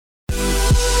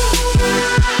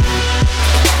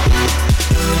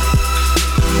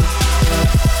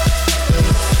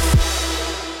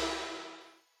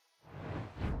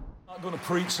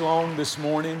preach long this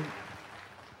morning,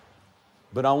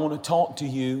 but I want to talk to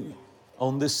you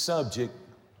on this subject.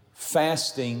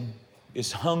 Fasting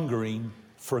is hungering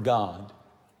for God.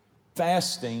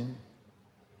 Fasting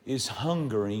is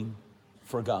hungering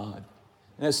for God.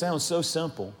 And that sounds so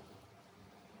simple,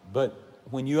 but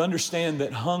when you understand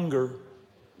that hunger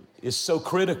is so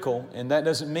critical, and that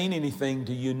doesn't mean anything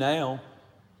to you now,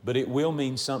 but it will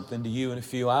mean something to you in a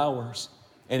few hours,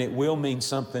 and it will mean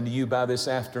something to you by this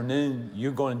afternoon.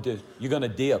 You're going to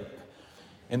dip.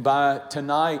 And by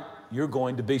tonight, you're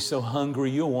going to be so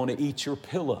hungry you'll want to eat your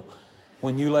pillow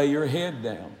when you lay your head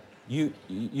down.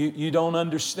 You don't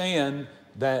understand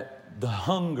that the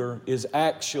hunger is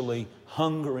actually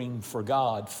hungering for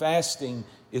God. Fasting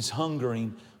is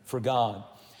hungering for God.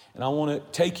 And I want to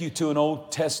take you to an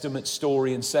Old Testament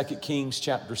story in 2 Kings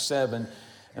chapter 7.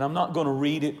 And I'm not going to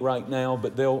read it right now,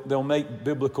 but they'll make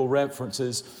biblical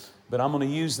references. But I'm going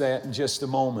to use that in just a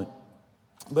moment.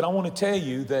 But I want to tell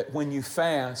you that when you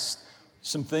fast,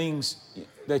 some things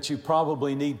that you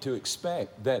probably need to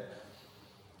expect, that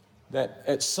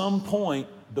at some point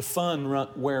the fun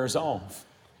wears off.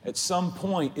 At some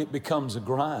point it becomes a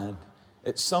grind.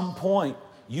 At some point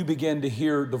you begin to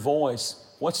hear the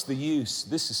voice, what's the use?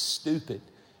 This is stupid.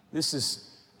 This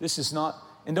is not.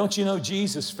 And don't you know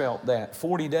Jesus felt that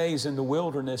 40 days in the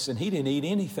wilderness, and he didn't eat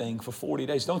anything for 40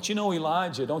 days. Don't you know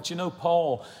Elijah? Don't you know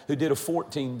Paul, who did a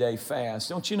 14-day fast?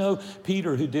 Don't you know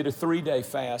Peter, who did a 3-day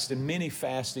fast and many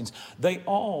fastings? They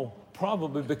all,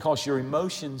 probably because your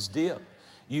emotions dip.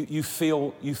 You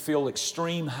feel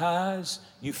extreme highs.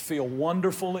 You feel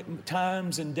wonderful at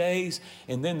times and days.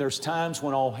 And then there's times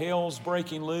when all hell's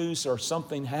breaking loose or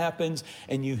something happens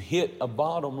and you hit a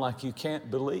bottom like you can't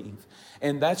believe.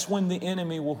 And that's when the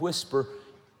enemy will whisper,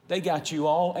 they got you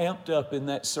all amped up in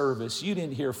that service. You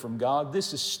didn't hear from God.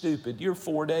 This is stupid. You're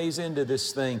 4 days into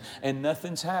this thing and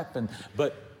nothing's happened.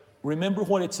 But remember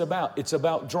what it's about. It's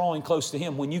about drawing close to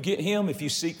Him. When you get Him, if you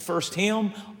seek first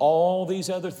Him, all these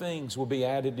other things will be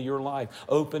added to your life.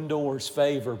 Open doors,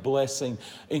 favor, blessing,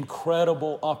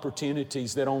 incredible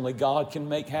opportunities that only God can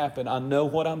make happen. I know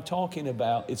what I'm talking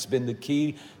about. It's been the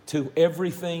key to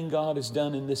everything God has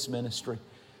done in this ministry.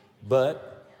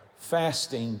 But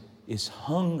fasting is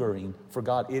hungering for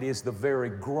God. It is the very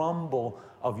grumble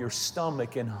of your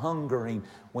stomach and hungering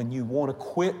when you want to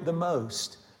quit the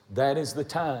most. That is the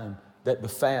time that the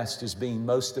fast is being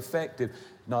most effective.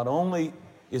 Not only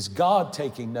is God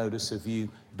taking notice of you,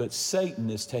 but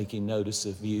Satan is taking notice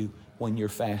of you when you're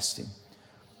fasting.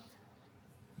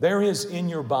 There is in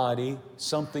your body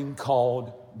something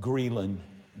called ghrelin,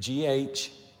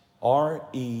 G-H-R-E-L-I-N.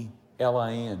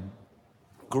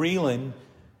 Ghrelin,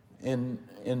 in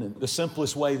the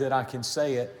simplest way that I can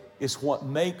say it, is what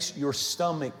makes your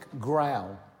stomach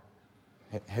growl.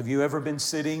 Have you ever been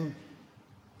sitting?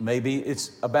 Maybe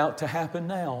it's about to happen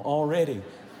now already.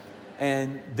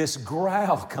 And this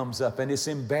growl comes up and it's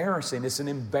embarrassing. It's an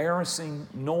embarrassing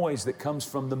noise that comes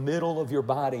from the middle of your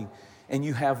body and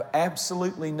you have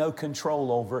absolutely no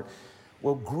control over it.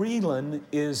 Well, ghrelin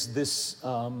is this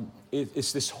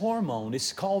hormone.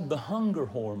 It's called the hunger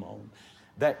hormone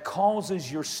that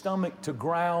causes your stomach to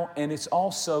growl, and it's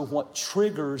also what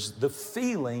triggers the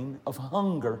feeling of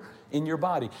hunger in your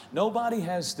body. Nobody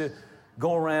has to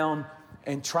go around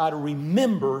and try to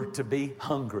remember to be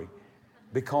hungry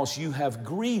because you have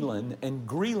ghrelin, and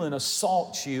ghrelin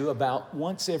assaults you about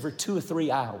once every 2 or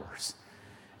 3 hours.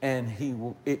 And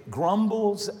it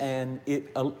grumbles and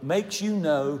it makes you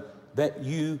know that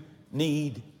you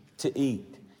need to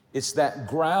eat. It's that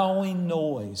growling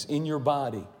noise in your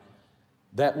body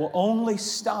that will only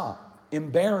stop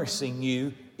embarrassing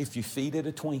you if you feed it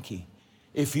a Twinkie,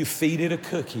 if you feed it a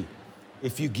cookie,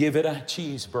 if you give it a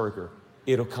cheeseburger.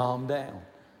 It'll calm down.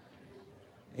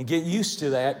 And get used to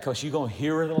that because you're going to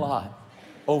hear it a lot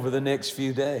over the next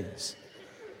few days.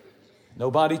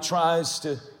 Nobody tries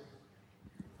to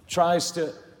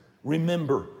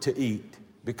remember to eat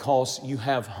because you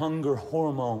have hunger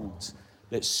hormones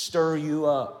that stir you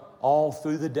up all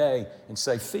through the day and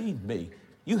say, feed me.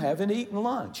 You haven't eaten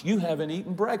lunch. You haven't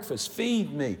eaten breakfast.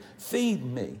 Feed me. Feed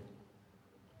me.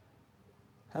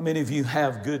 How many of you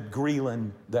have good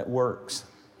ghrelin that works?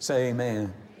 Say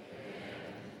amen.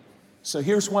 So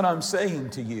here's what I'm saying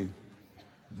to you.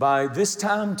 By this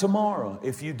time tomorrow,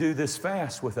 if you do this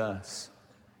fast with us,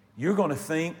 you're going to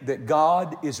think that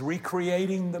God is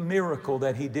recreating the miracle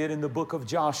that He did in the book of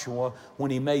Joshua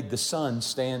when He made the sun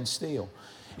stand still.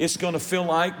 It's going to feel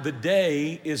like the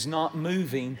day is not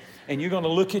moving, and you're going to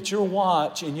look at your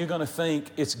watch and you're going to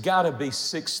think it's got to be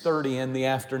 6:30 in the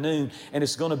afternoon, and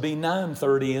it's going to be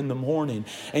 9:30 in the morning.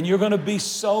 And you're going to be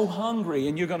so hungry,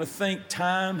 and you're going to think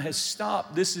time has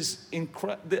stopped. This is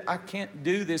incredible. I can't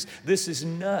do this. This is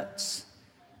nuts.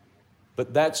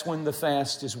 But that's when the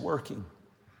fast is working.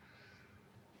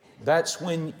 That's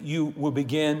when you will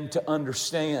begin to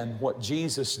understand what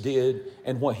Jesus did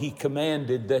and what He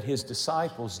commanded that His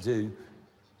disciples do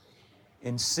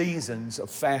in seasons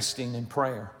of fasting and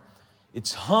prayer.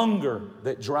 It's hunger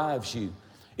that drives you.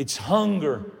 It's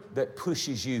hunger that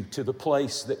pushes you to the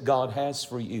place that God has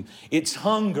for you. It's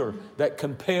hunger that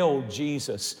compelled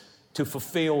Jesus to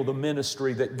fulfill the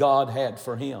ministry that God had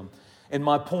for Him. And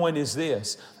my point is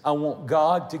this: I want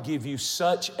God to give you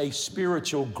such a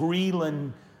spiritual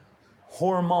ghrelin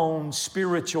hormone,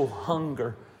 spiritual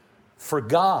hunger for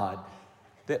God,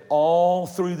 that all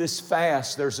through this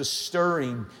fast there's a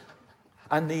stirring.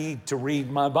 I need to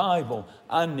read my Bible.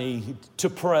 I need to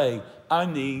pray. I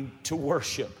need to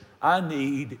worship. I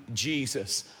need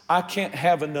Jesus. I can't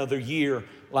have another year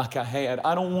like I had.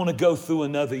 I don't want to go through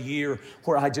another year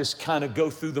where I just kind of go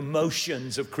through the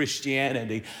motions of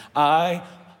Christianity. I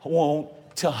want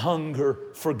to hunger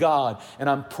for God. And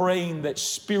I'm praying that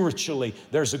spiritually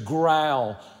there's a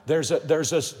growl, there's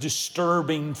a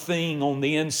disturbing thing on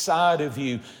the inside of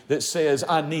you that says,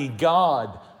 I need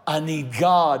God. I need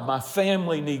God. My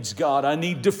family needs God. I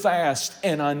need to fast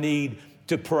and I need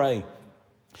to pray.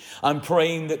 I'm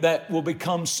praying that that will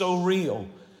become so real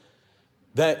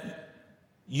that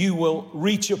you will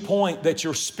reach a point that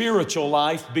your spiritual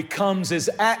life becomes as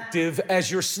active as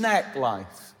your snack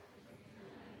life.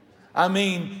 I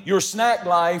mean, your snack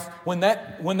life, when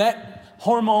that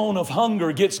hormone of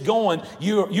hunger gets going,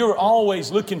 you're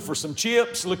always looking for some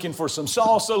chips, looking for some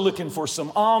salsa, looking for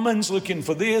some almonds, looking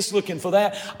for this, looking for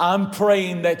that. I'm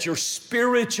praying that your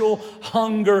spiritual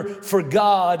hunger for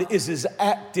God is as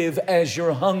active as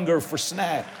your hunger for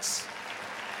snacks.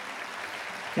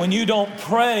 When you don't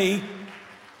pray,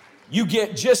 you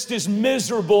get just as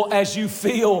miserable as you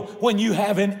feel when you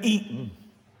haven't eaten.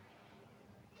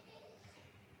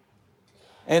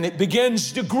 And it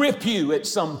begins to grip you at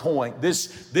some point. This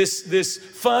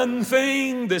fun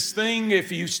thing, this thing, if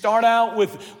you start out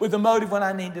with the motive, when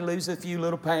I need to lose a few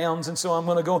little pounds, and so I'm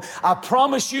going to go. I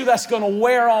promise you that's going to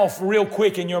wear off real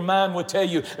quick, and your mind will tell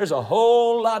you there's a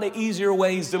whole lot of easier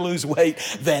ways to lose weight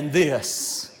than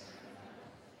this.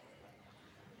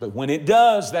 But when it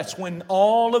does, that's when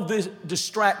all of the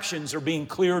distractions are being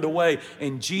cleared away,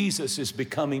 and Jesus is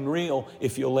becoming real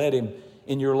if you'll let Him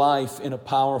in your life in a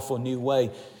powerful new way.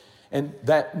 And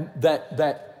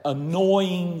that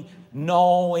annoying,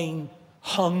 gnawing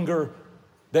hunger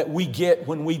that we get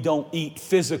when we don't eat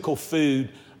physical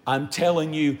food, I'm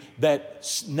telling you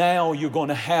that now you're going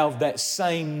to have that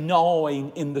same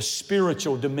gnawing in the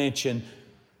spiritual dimension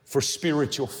for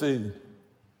spiritual food.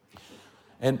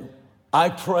 And I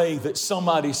pray that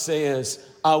somebody says,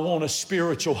 I want a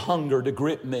spiritual hunger to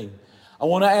grip me. I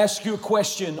want to ask you a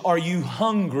question. Are you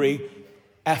hungry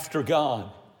after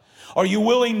God? Are you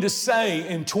willing to say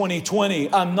in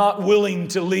 2020, I'm not willing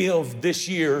to live this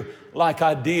year like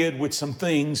I did with some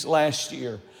things last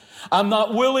year. I'm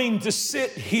not willing to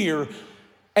sit here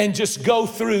and just go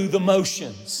through the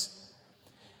motions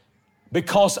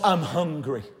because I'm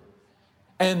hungry.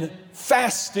 And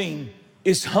fasting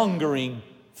is hungering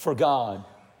for God.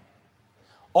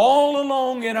 All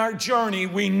along in our journey,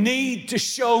 we need to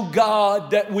show God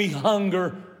that we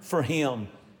hunger for Him.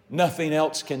 Nothing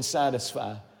else can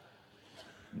satisfy.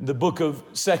 The book of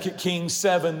 2 Kings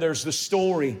 7, there's the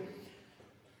story.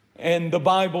 And the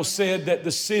Bible said that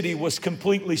the city was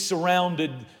completely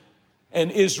surrounded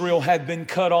and Israel had been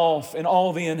cut off and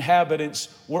all the inhabitants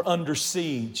were under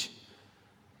siege.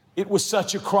 It was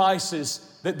such a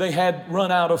crisis that they had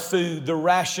run out of food. The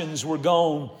rations were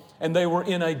gone and they were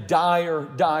in a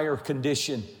dire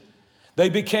condition. They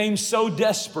became so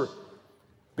desperate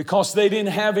because they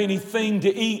didn't have anything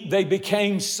to eat. They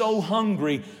became so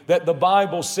hungry that the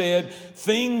Bible said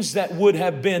things that would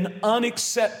have been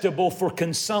unacceptable for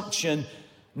consumption,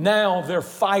 now they're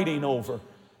fighting over.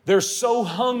 They're so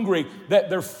hungry that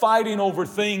they're fighting over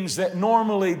things that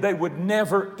normally they would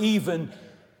never even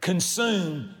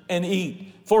consume and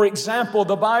eat. For example,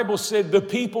 the Bible said the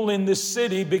people in this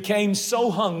city became so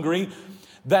hungry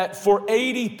that for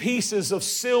 80 pieces of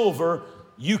silver,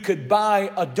 you could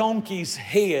buy a donkey's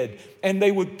head, and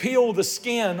they would peel the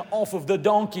skin off of the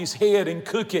donkey's head and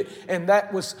cook it. And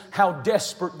that was how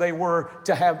desperate they were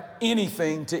to have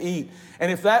anything to eat.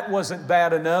 And if that wasn't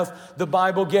bad enough, the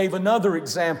Bible gave another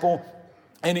example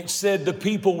And it said the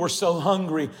people were so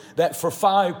hungry that for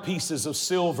 5 pieces of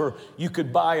silver, you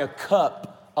could buy a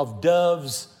cup of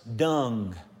dove's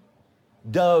dung,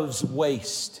 dove's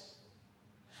waste.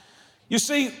 You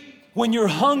see, when you're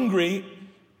hungry,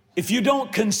 if you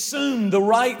don't consume the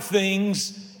right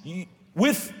things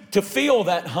to feel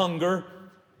that hunger,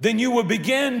 then you will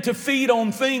begin to feed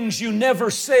on things you never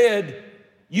said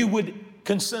you would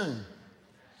consume.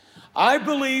 I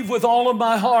believe with all of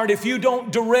my heart, if you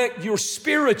don't direct your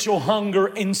spiritual hunger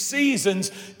in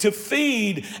seasons to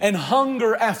feed and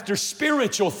hunger after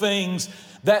spiritual things,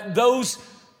 that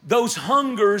those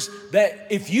hungers, that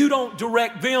if you don't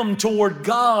direct them toward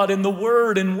God and the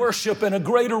Word and worship and a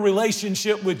greater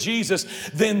relationship with Jesus,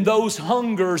 then those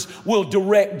hungers will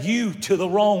direct you to the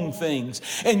wrong things.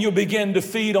 And you'll begin to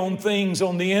feed on things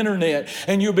on the internet,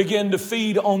 and you'll begin to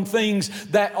feed on things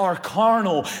that are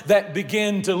carnal, that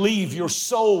begin to leave your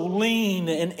soul lean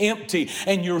and empty,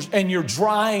 and you're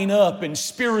drying up. And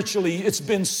spiritually, it's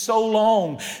been so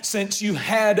long since you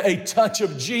had a touch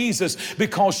of Jesus,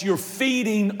 because you're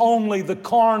feeding only the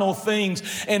carnal things,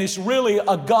 and it's really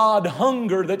a God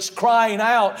hunger that's crying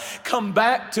out, come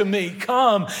back to me,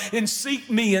 come and seek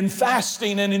me in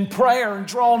fasting and in prayer, and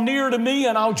draw near to me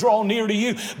and I'll draw near to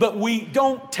you. But we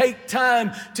don't take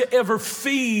time to ever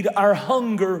feed our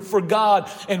hunger for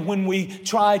God. And when we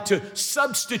try to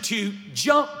substitute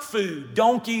junk food,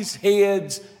 donkey's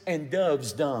heads and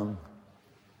dove's dung,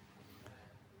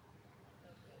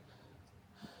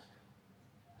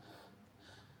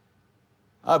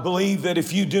 I believe that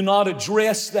if you do not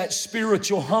address that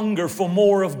spiritual hunger for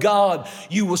more of God,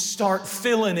 you will start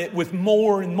filling it with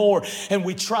more and more. And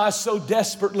we try so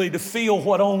desperately to feel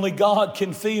what only God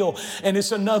can feel. And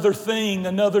it's another thing,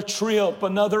 another trip,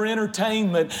 another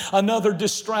entertainment, another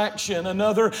distraction,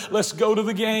 another, let's go to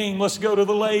the game, let's go to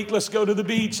the lake, let's go to the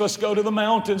beach, let's go to the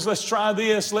mountains, let's try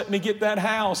this, let me get that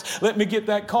house, let me get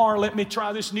that car, let me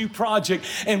try this new project.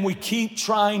 And we keep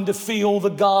trying to feel the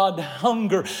God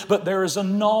hunger, but there is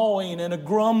a gnawing and a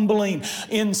grumbling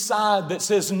inside that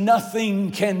says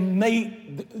nothing can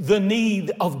meet the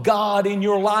need of God in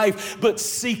your life but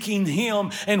seeking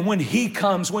Him. And when He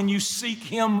comes, when you seek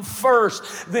Him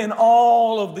first, then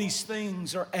all of these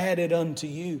things are added unto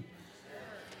you.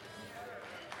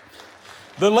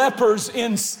 The lepers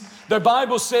the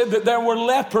Bible said that there were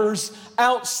lepers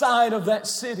outside of that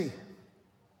city.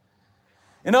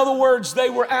 In other words, they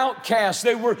were outcasts.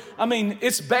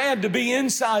 It's bad to be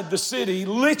inside the city,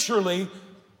 literally,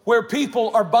 where people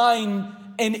are buying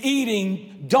and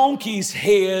eating donkeys'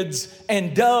 heads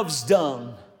and dove's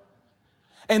dung.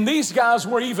 And these guys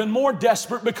were even more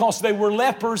desperate because they were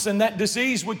lepers, and that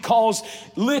disease would cause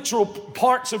literal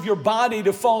parts of your body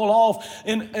to fall off.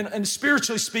 And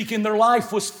spiritually speaking, their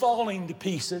life was falling to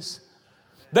pieces.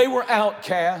 They were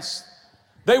outcasts.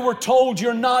 They were told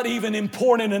you're not even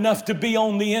important enough to be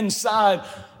on the inside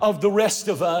of the rest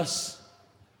of us.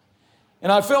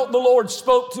 And I felt the Lord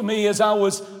spoke to me as I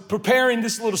was preparing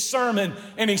this little sermon,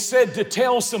 and He said to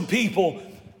tell some people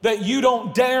that you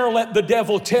don't dare let the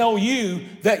devil tell you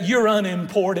that you're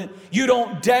unimportant. You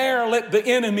don't dare let the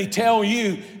enemy tell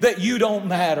you that you don't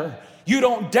matter. You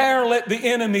don't dare let the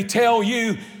enemy tell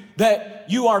you that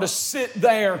you are to sit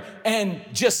there and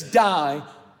just die.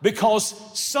 Because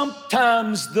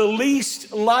sometimes the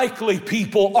least likely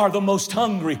people are the most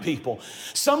hungry people.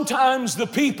 Sometimes the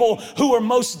people who are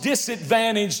most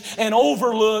disadvantaged and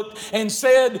overlooked and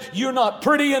said, you're not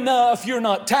pretty enough, you're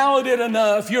not talented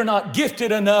enough, you're not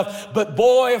gifted enough. But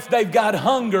boy, if they've got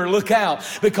hunger, look out.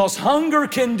 Because hunger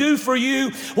can do for you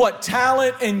what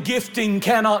talent and gifting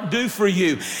cannot do for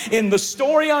you. In the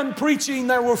story I'm preaching,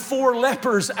 there were 4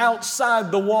 lepers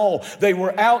outside the wall. They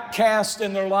were outcast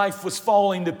and their life was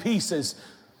falling to pieces,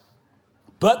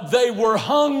 but they were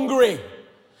hungry,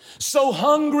 so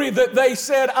hungry that they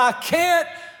said,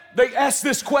 they asked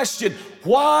this question,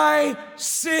 why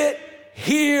sit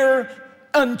here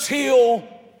until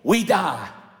we die?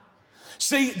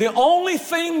 See, the only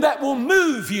thing that will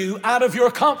move you out of your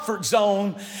comfort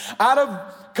zone, out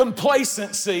of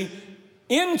complacency,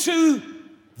 into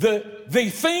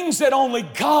the things that only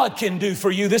God can do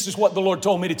for you. This is what the Lord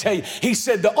told me to tell you. He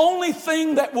said the only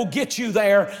thing that will get you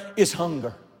there is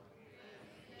hunger.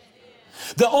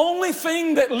 The only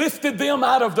thing that lifted them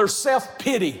out of their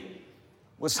self-pity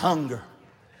was hunger.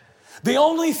 The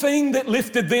only thing that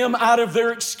lifted them out of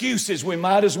their excuses, we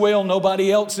might as well,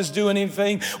 nobody else is doing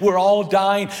anything, we're all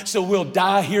dying, so we'll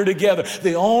die here together.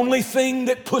 The only thing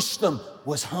that pushed them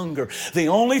was hunger. The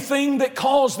only thing that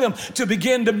caused them to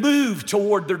begin to move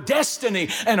toward their destiny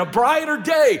and a brighter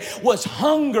day was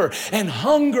hunger. And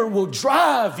hunger will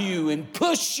drive you and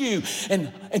push you.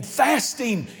 And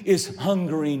fasting is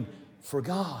hungering for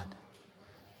God.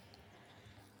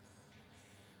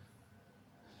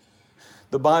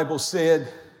 The Bible said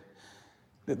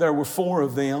that there were 4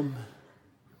 of them,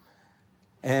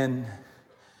 and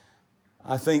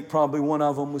I think probably one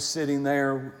of them was sitting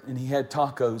there and he had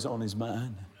tacos on his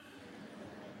mind.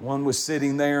 One was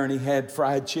sitting there and he had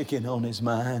fried chicken on his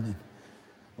mind. And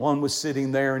one was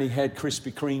sitting there and he had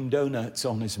Krispy Kreme donuts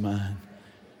on his mind.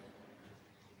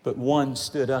 But one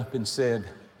stood up and said,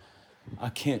 I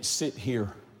can't sit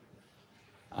here.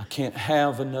 I can't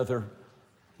have another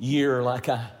year like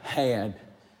I had.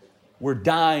 We're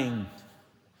dying.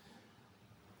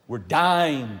 We're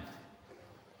dying.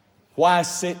 Why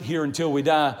sit here until we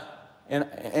die?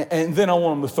 And then I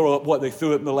want them to throw up what they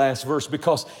threw up in the last verse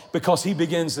because he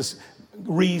begins this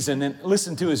reason. And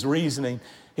listen to his reasoning.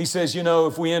 He says, you know,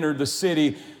 if we enter the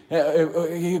city,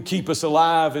 he'll keep us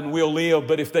alive and we'll live.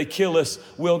 But if they kill us,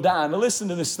 we'll die. Now listen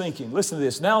to this thinking. Listen to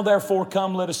this. Now therefore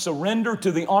come, let us surrender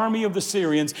to the army of the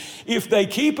Syrians. If they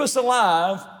keep us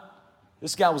alive,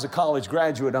 this guy was a college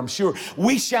graduate, I'm sure,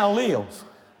 we shall live.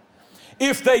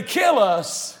 If they kill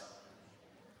us,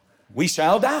 we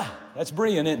shall die. That's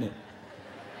brilliant, isn't it?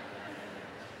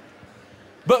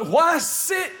 But why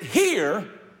sit here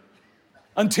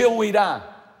until we die?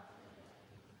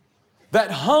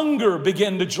 That hunger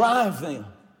began to drive them.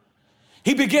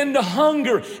 He began to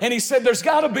hunger, and he said, there's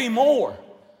got to be more.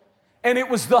 And it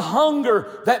was the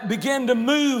hunger that began to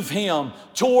move him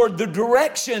toward the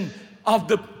direction of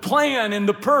the plan and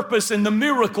the purpose and the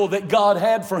miracle that God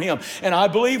had for him. And I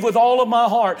believe with all of my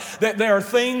heart that there are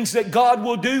things that God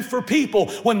will do for people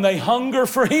when they hunger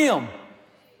for Him.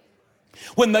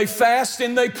 When they fast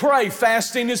and they pray,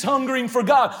 fasting is hungering for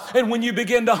God. And when you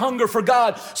begin to hunger for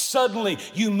God, suddenly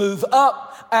you move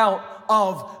up out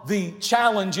of the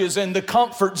challenges and the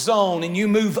comfort zone, and you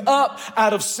move up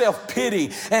out of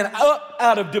self-pity and up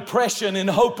out of depression and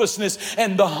hopelessness,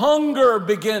 and the hunger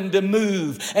begin to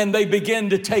move, and they begin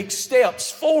to take steps,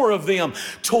 4 of them,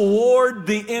 toward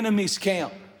the enemy's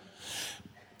camp.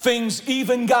 Things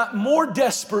even got more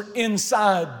desperate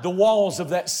inside the walls of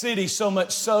that city, so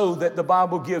much so that the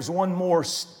Bible gives one more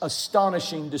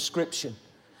astonishing description.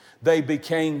 They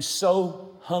became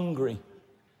so hungry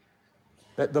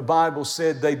that the Bible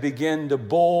said they began to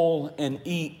boil and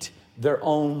eat their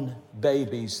own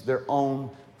babies, their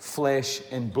own flesh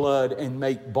and blood, and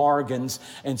make bargains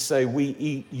and say, we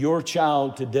eat your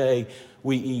child today,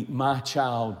 we eat my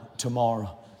child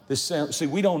tomorrow. See,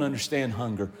 we don't understand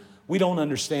hunger. We don't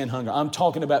understand hunger. I'm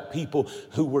talking about people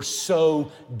who were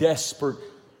so desperate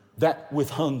that with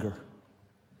hunger.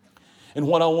 And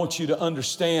what I want you to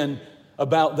understand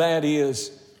about that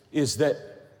is that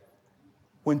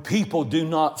when people do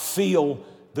not feel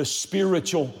the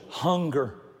spiritual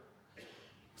hunger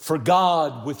for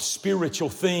God with spiritual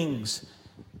things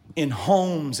in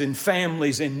homes, in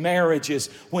families, in marriages,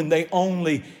 when they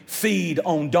only feed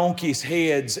on donkeys'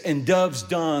 heads and dove's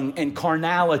dung and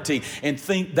carnality and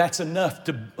think that's enough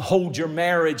to hold your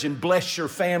marriage and bless your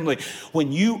family,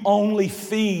 when you only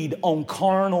feed on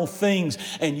carnal things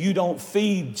and you don't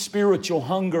feed spiritual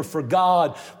hunger for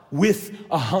God with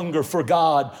a hunger for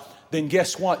God, then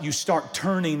guess what? You start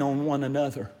turning on one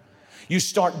another. You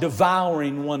start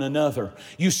devouring one another.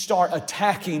 You start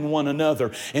attacking one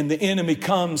another. And the enemy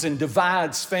comes and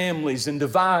divides families and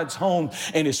divides homes.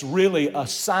 And it's really a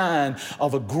sign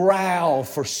of a growl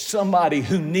for somebody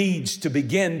who needs to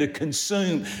begin to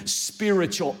consume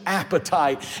spiritual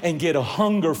appetite and get a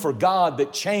hunger for God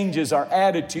that changes our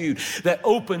attitude, that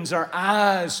opens our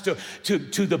eyes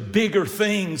to the bigger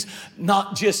things,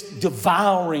 not just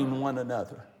devouring one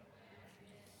another.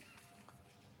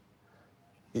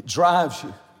 It drives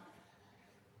you.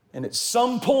 And at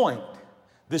some point,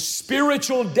 the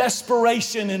spiritual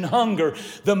desperation and hunger,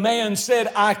 the man said,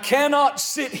 I cannot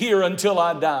sit here until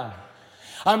I die.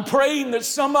 I'm praying that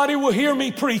somebody will hear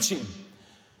me preaching,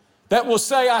 that will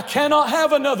say, I cannot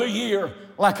have another year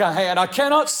like I had. I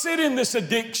cannot sit in this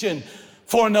addiction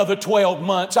for another 12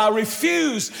 months. I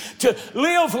refuse to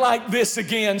live like this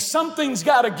again. Something's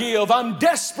got to give. I'm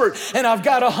desperate and I've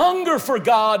got a hunger for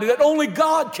God that only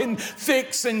God can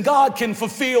fix and God can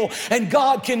fulfill and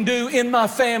God can do in my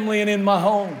family and in my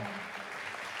home.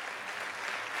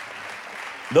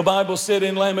 The Bible said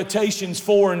in Lamentations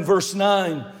 4 and verse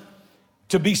 9,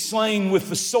 to be slain with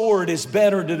the sword is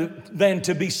better than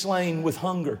to be slain with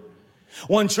hunger.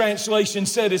 One translation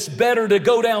said it's better to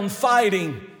go down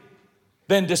fighting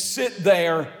than to sit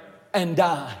there and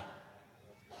die.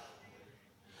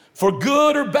 For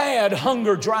good or bad,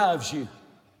 hunger drives you.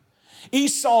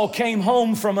 Esau came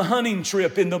home from a hunting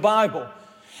trip in the Bible,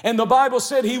 and the Bible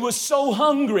said he was so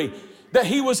hungry that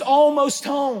he was almost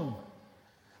home.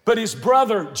 But his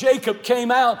brother Jacob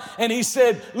came out and he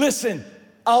said, listen,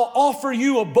 I'll offer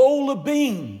you a bowl of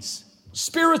beans,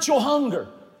 spiritual hunger,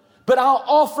 but I'll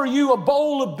offer you a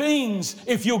bowl of beans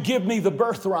if you'll give me the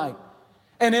birthright.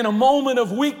 And in a moment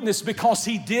of weakness, because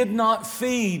he did not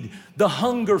feed the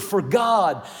hunger for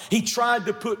God, he tried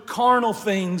to put carnal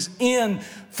things in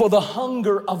for the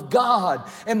hunger of God.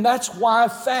 And that's why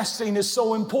fasting is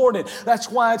so important. That's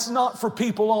why it's not for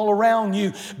people all around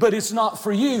you, but it's not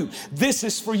for you. This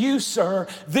is for you, sir.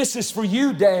 This is for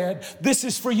you, dad. This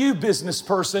is for you, business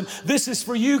person. This is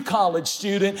for you, college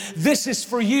student. This is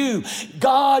for you.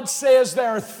 God says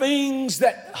there are things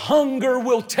that hunger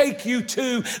will take you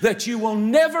to that you will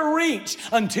never reach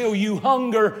until you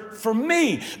hunger for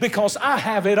me, because I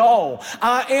have it all.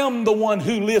 I am the one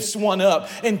who lifts one up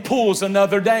and pulls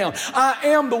another down. I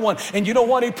am the one. And you know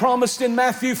what he promised in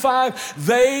Matthew 5?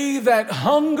 They that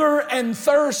hunger and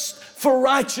thirst for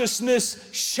righteousness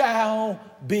shall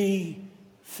be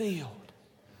filled.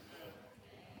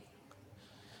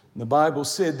 The Bible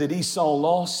said that Esau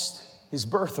lost his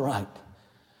birthright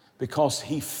because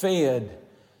he fed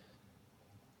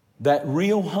that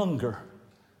real hunger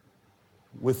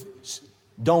with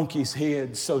donkey's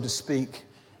head, so to speak,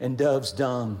 and dove's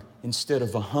dung instead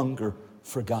of a hunger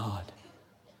for God.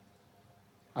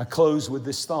 I close with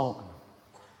this thought.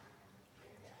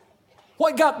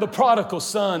 What got the prodigal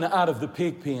son out of the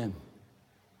pig pen?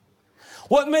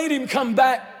 What made him come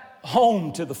back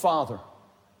home to the Father?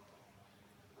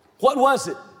 What was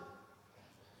it?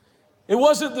 It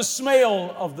wasn't the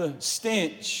smell of the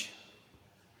stench.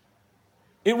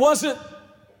 It wasn't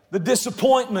the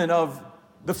disappointment of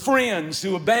the friends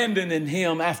who abandoned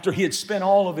him after he had spent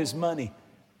all of his money.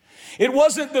 It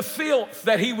wasn't the filth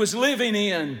that he was living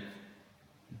in.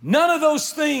 None of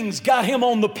those things got him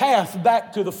on the path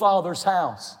back to the Father's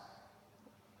house.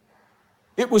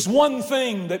 It was one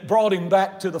thing that brought him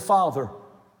back to the Father.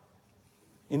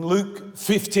 In Luke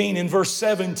 15 and verse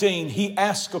 17, he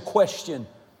asked a question.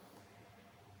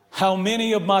 How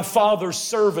many of my father's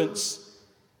servants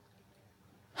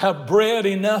have bread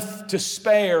enough to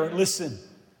spare? Listen.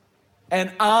 And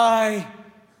I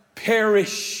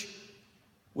perish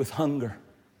with hunger.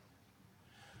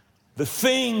 The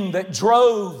thing that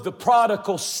drove the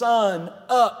prodigal son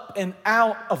up and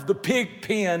out of the pig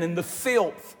pen and the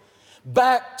filth,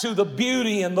 back to the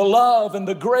beauty and the love and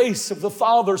the grace of the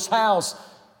Father's house,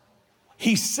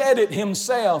 he said it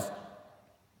himself,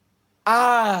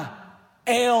 I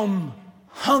am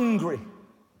hungry.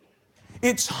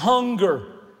 It's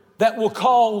hunger that will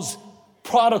cause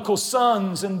prodigal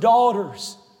sons and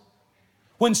daughters.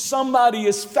 When somebody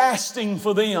is fasting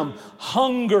for them,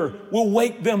 hunger will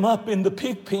wake them up in the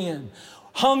pig pen.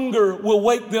 Hunger will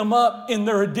wake them up in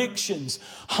their addictions.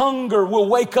 Hunger will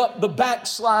wake up the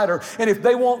backslider. And if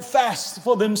they won't fast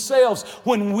for themselves,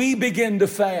 when we begin to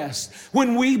fast,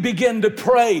 when we begin to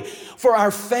pray for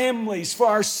our families, for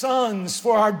our sons,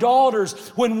 for our daughters,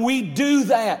 when we do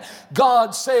that,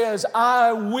 God says,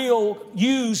 I will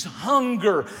use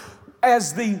hunger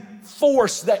as the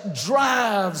force that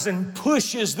drives and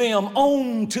pushes them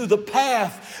on to the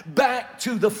path back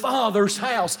to the Father's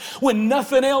house. When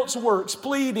nothing else works,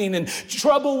 pleading and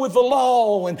trouble with the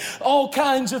law and all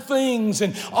kinds of things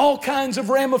and all kinds of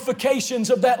ramifications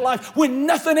of that life. When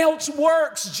nothing else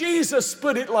works, Jesus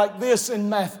put it like this in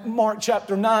Mark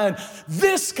chapter 9.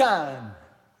 This kind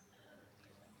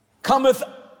cometh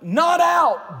not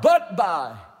out but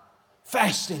by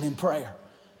fasting and prayer.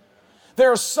 There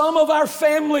are some of our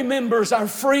family members, our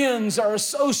friends, our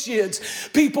associates,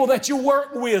 people that you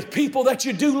work with, people that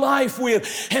you do life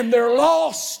with, and they're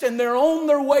lost and they're on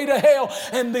their way to hell.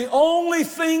 And the only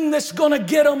thing that's going to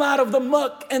get them out of the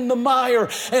muck and the mire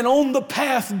and on the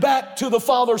path back to the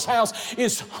Father's house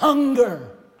is hunger.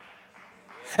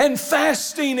 And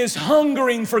fasting is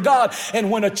hungering for God.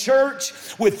 And when a church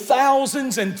with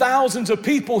thousands and thousands of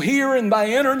people here and by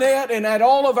internet and at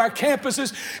all of our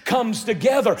campuses comes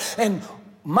together, and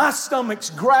my stomach's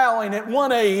growling at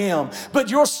 1 a.m., but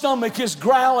your stomach is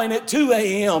growling at 2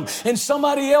 a.m., and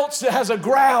somebody else has a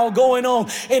growl going on,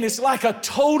 and it's like a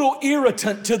total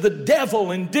irritant to the devil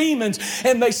and demons.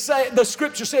 And they say, the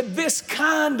scripture said, this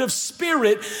kind of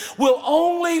spirit will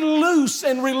only loose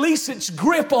and release its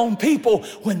grip on people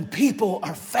when people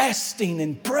are fasting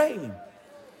and praying.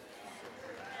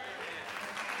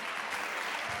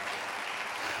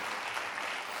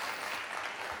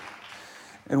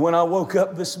 And when I woke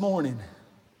up this morning,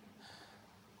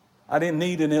 I didn't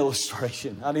need an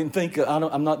illustration. I didn't think,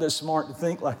 I'm not that smart to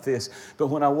think like this. But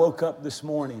when I woke up this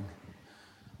morning,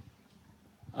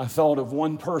 I thought of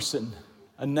one person.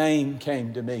 A name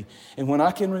came to me. And when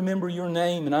I can remember your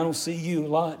name, and I don't see you a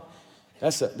lot,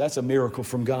 That's a miracle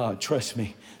from God. Trust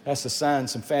me. That's a sign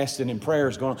some fasting and prayer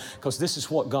is going on. Because this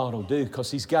is what God will do. Because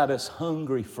He's got us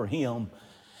hungry for Him.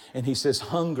 And He says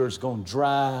hunger is going to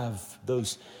drive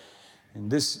those. And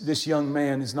this young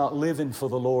man is not living for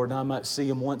the Lord. And I might see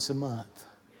him once a month.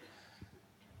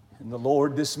 And the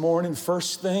Lord this morning,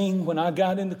 first thing when I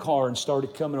got in the car and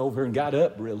started coming over and got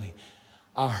up really,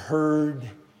 I heard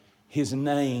His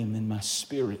name in my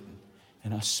spirit.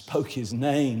 And I spoke His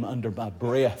name under my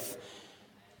breath.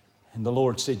 And the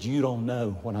Lord said, you don't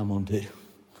know what I'm going to do.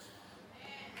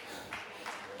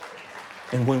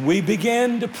 And when we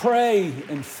began to pray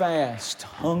and fast,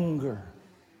 hunger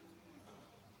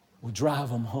will drive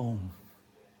them home.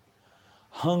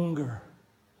 Hunger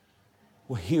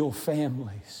will heal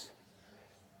families.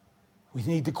 We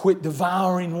need to quit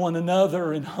devouring one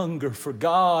another in hunger for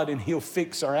God, and He'll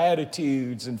fix our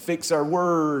attitudes and fix our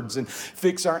words and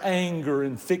fix our anger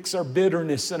and fix our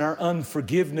bitterness and our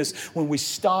unforgiveness when we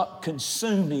stop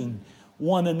consuming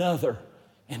one another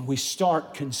and we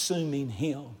start consuming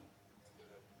Him.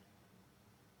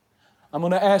 I'm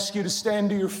going to ask you to stand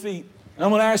to your feet. I'm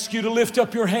going to ask you to lift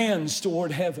up your hands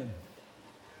toward heaven.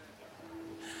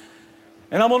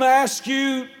 And I'm going to ask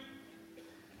you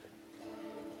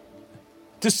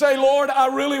to say, Lord, I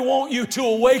really want you to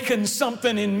awaken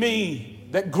something in me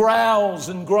that growls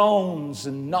and groans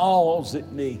and gnaws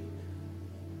at me.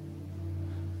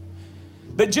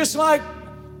 That just like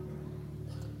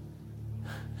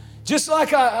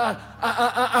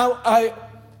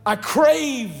I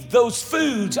crave those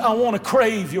foods, I want to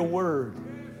crave your word.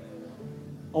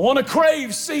 I want to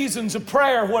crave seasons of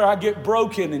prayer where I get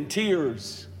broken and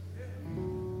tears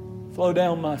flow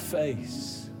down my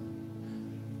face.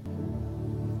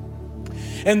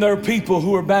 And there are people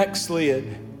who are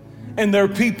backslid. And there are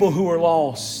people who are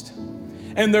lost.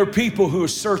 And there are people who are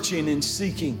searching and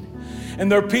seeking.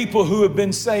 And there are people who have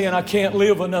been saying, I can't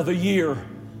live another year.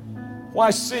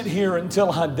 Why sit here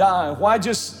until I die? Why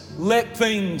just let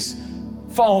things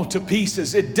fall to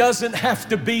pieces? It doesn't have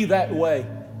to be that way.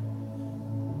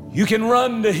 You can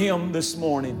run to Him this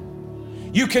morning.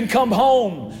 You can come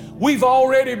home. We've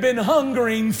already been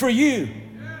hungering for you,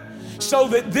 so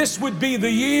that this would be the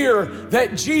year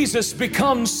that Jesus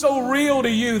becomes so real to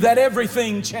you that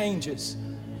everything changes.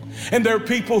 And there are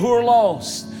people who are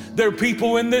lost. There are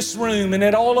people in this room and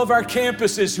at all of our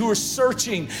campuses who are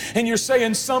searching, and you're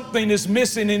saying something is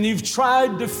missing, and you've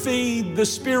tried to feed the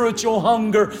spiritual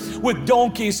hunger with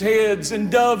donkey's heads and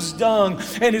dove's dung,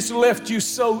 and it's left you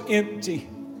so empty.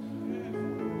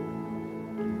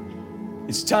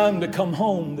 It's time to come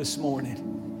home this morning.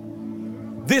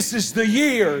 This is the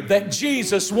year that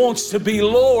Jesus wants to be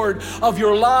Lord of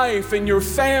your life and your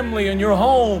family and your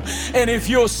home. And if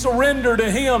you'll surrender to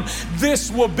Him,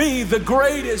 this will be the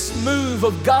greatest move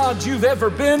of God you've ever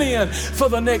been in for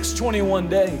the next 21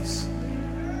 days.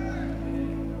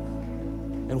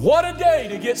 And what a day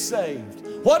to get saved.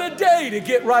 What a day to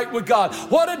get right with God.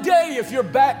 What a day if you're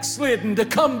backslidden to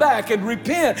come back and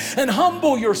repent and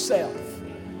humble yourself.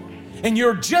 And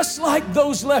you're just like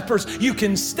those lepers. You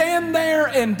can stand there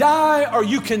and die, or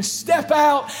you can step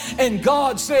out, and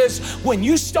God says, when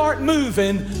you start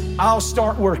moving, I'll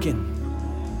start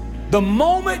working. The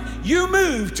moment you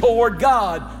move toward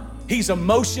God, He's a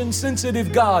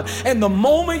motion-sensitive God. And the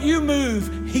moment you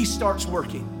move, He starts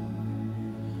working.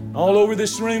 All over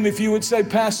this room, if you would say,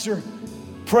 Pastor,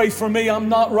 pray for me. I'm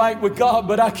not right with God,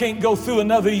 but I can't go through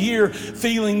another year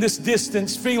feeling this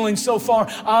distance, feeling so far.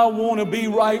 I want to be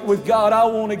right with God. I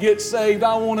want to get saved.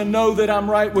 I want to know that I'm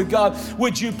right with God.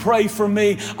 Would you pray for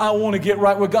me? I want to get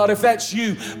right with God. If that's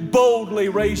you, boldly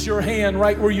raise your hand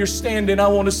right where you're standing. I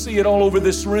want to see it all over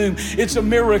this room. It's a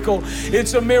miracle.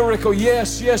 It's a miracle.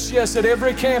 Yes, yes, yes. At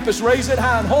every campus, raise it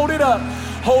high and hold it up.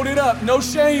 Hold it up. No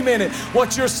shame in it.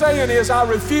 What you're saying is, I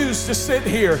refuse to sit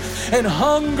here. And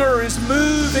hunger is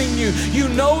moving you. You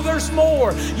know there's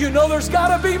more. You know there's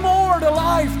got to be more to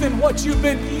life than what you've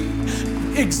been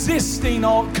existing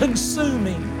on,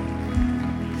 consuming.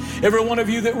 Every one of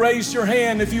you that raised your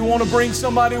hand, if you want to bring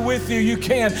somebody with you, you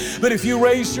can. But if you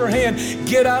raised your hand,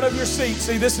 get out of your seat.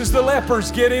 See, this is the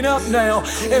lepers getting up now,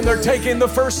 and they're taking the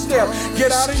first step.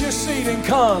 Get out of your seat and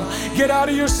come. Get out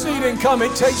of your seat and come.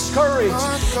 It takes courage.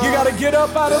 You got to get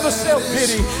up out of the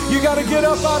self-pity. You got to get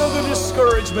up out of the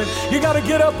discouragement. You got to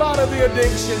get up out of the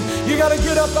addiction. You got to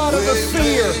get up out of the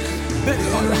fear.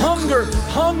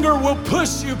 Hunger will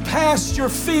push you past your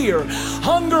fear.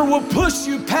 Hunger will push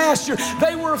you past your...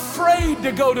 They were afraid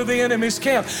to go to the enemy's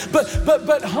camp, but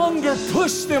hunger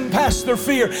pushed them past their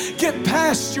fear. Get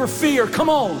past your fear. Come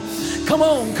on. Come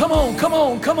on, come on, come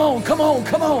on, come on, come on,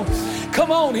 come on.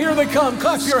 Come on, here they come.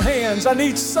 Clap your hands. I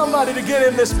need somebody to get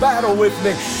in this battle with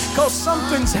me, because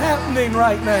something's happening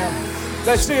right now.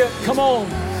 That's it. Come on.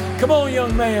 Come on,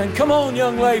 young man. Come on,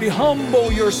 young lady.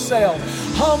 Humble yourself.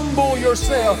 Humble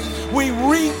yourself. We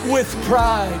reek with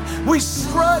pride. We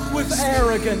strut with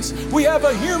arrogance. We have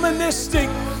a humanistic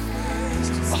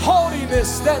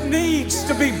haughtiness that needs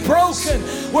to be broken,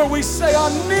 where we say, I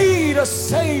need a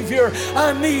Savior.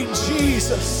 I need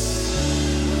Jesus.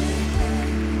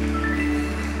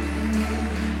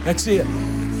 That's it.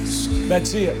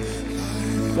 That's it.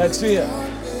 That's it.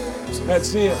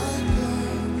 That's it.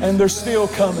 And they're still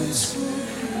coming.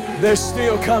 They're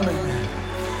still coming.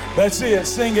 That's it.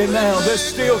 Sing it now. They're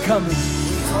still coming.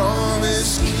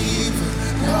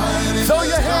 Throw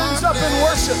your hands up in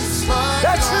worship.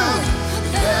 That's who.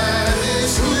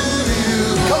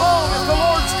 Come on, if the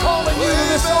Lord's calling you to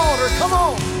this altar, come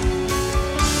on.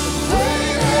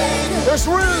 There's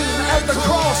room at the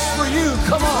cross for you.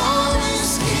 Come on.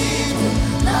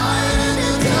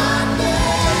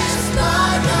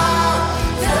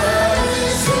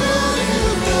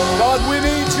 God, we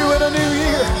need you in a new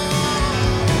year.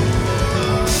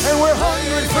 And we're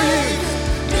hungry for you.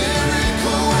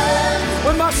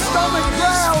 When my stomach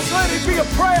growls, let it be a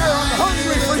prayer. I'm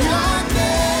hungry for you.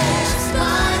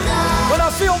 When I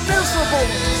feel miserable,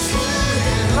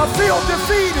 I feel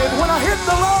defeated, when I hit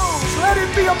the lows, let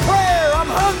it be a prayer. I'm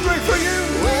hungry for you.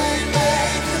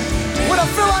 When I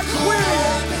feel like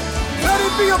quitting, let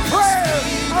it be a prayer.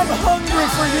 I'm hungry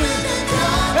for you.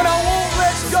 And I won't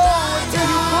let go until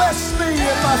you bless me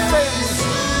and my family.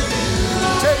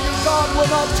 I tell you, God will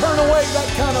not turn away that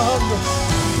kind of hunger.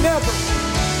 Never.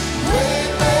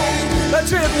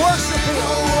 That's it. Worship Him.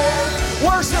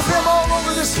 Worship Him all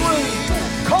over this room.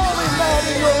 Call Him that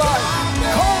in your life.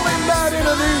 Call Him that in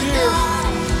a new year.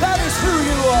 That is who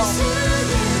you are.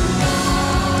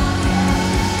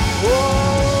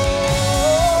 Whoa.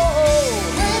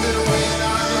 Even when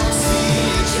I don't see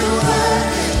it, you're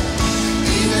working.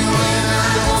 Even when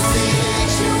I don't see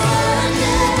it, you're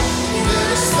working. You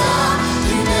never stop.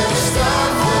 You never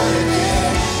stop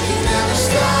working. You never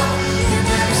stop. You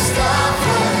never stop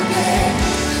working.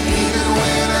 Even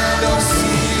when I don't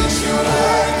see it, you're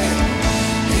working.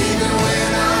 Even when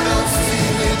I don't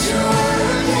feel it, you're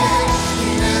working.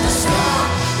 You never stop.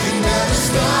 You never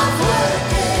stop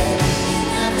working. You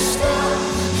never stop.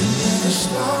 You never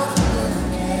stop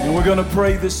working. And we're going to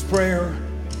pray this prayer.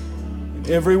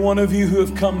 Every one of you who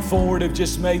have come forward have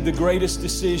just made the greatest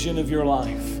decision of your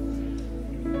life.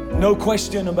 No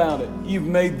question about it. You've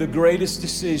made the greatest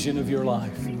decision of your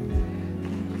life.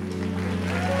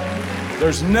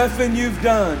 There's nothing you've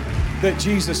done that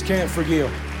Jesus can't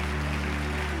forgive.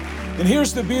 And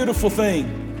here's the beautiful thing,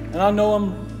 and I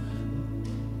know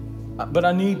but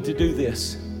I need to do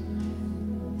this.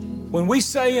 When we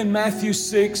say in Matthew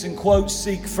 6 and quote,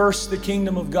 seek first the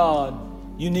kingdom of God,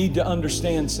 you need to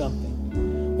understand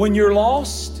something. When you're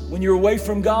lost, when you're away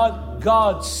from God,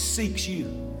 God seeks you.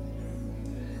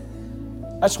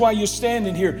 That's why you're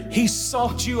standing here. He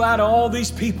sought you out of all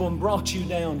these people and brought you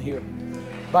down here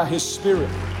by His Spirit.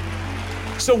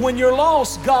 So when you're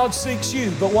lost, God seeks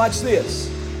you. But watch this.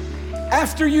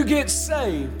 After you get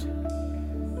saved,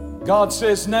 God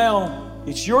says, now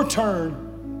it's your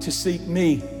turn to seek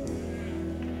me.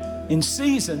 In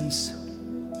seasons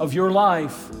of your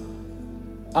life,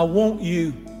 I want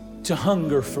you to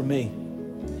hunger for me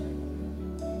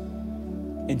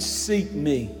and seek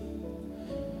me.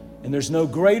 And there's no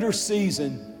greater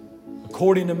season,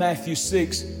 according to Matthew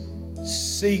 6,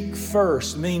 seek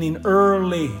first, meaning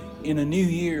early in a new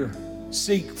year,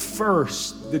 seek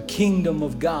first the kingdom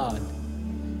of God.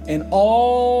 And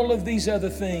all of these other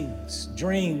things,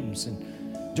 dreams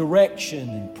and direction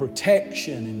and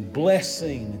protection and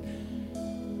blessing,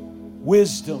 and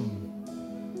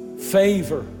wisdom,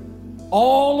 favor,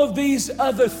 all of these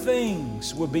other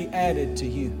things will be added to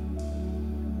you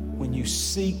when you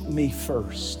seek me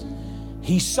first.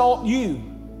 He sought you,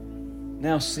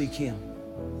 now seek Him.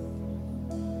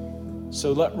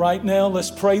 So right now,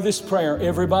 let's pray this prayer.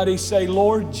 Everybody say,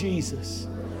 Lord Jesus,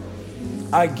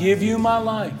 I give you my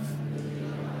life.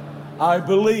 I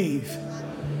believe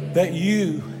that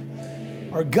you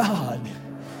are God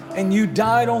and you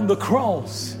died on the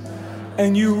cross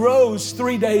and you rose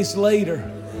 3 days later,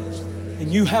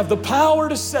 and you have the power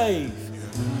to save.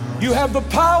 You have the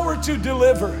power to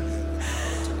deliver.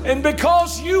 And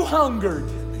because you hungered,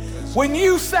 when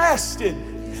you fasted,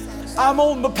 I'm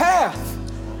on the path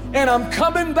and I'm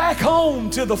coming back home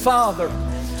to the Father.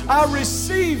 I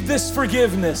receive this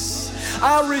forgiveness.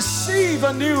 I receive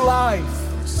a new life.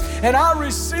 And I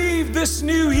receive this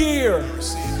new year.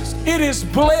 It is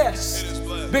blessed.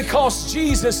 because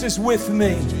Jesus is with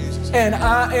me and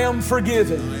I am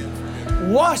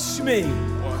forgiven. Wash me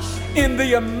in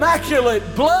the immaculate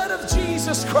blood of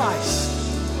Jesus Christ.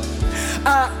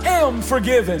 I am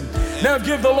forgiven. Now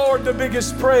give the Lord the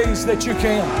biggest praise that you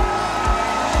can.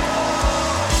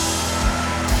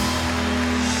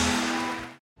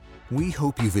 We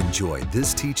hope you've enjoyed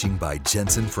this teaching by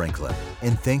Jentezen Franklin,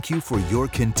 and thank you for your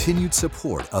continued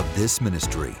support of this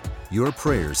ministry. Your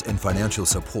prayers and financial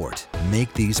support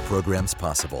make these programs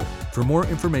possible. For more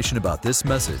information about this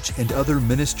message and other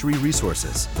ministry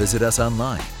resources, visit us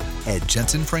online at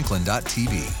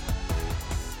jentezenfranklin.tv.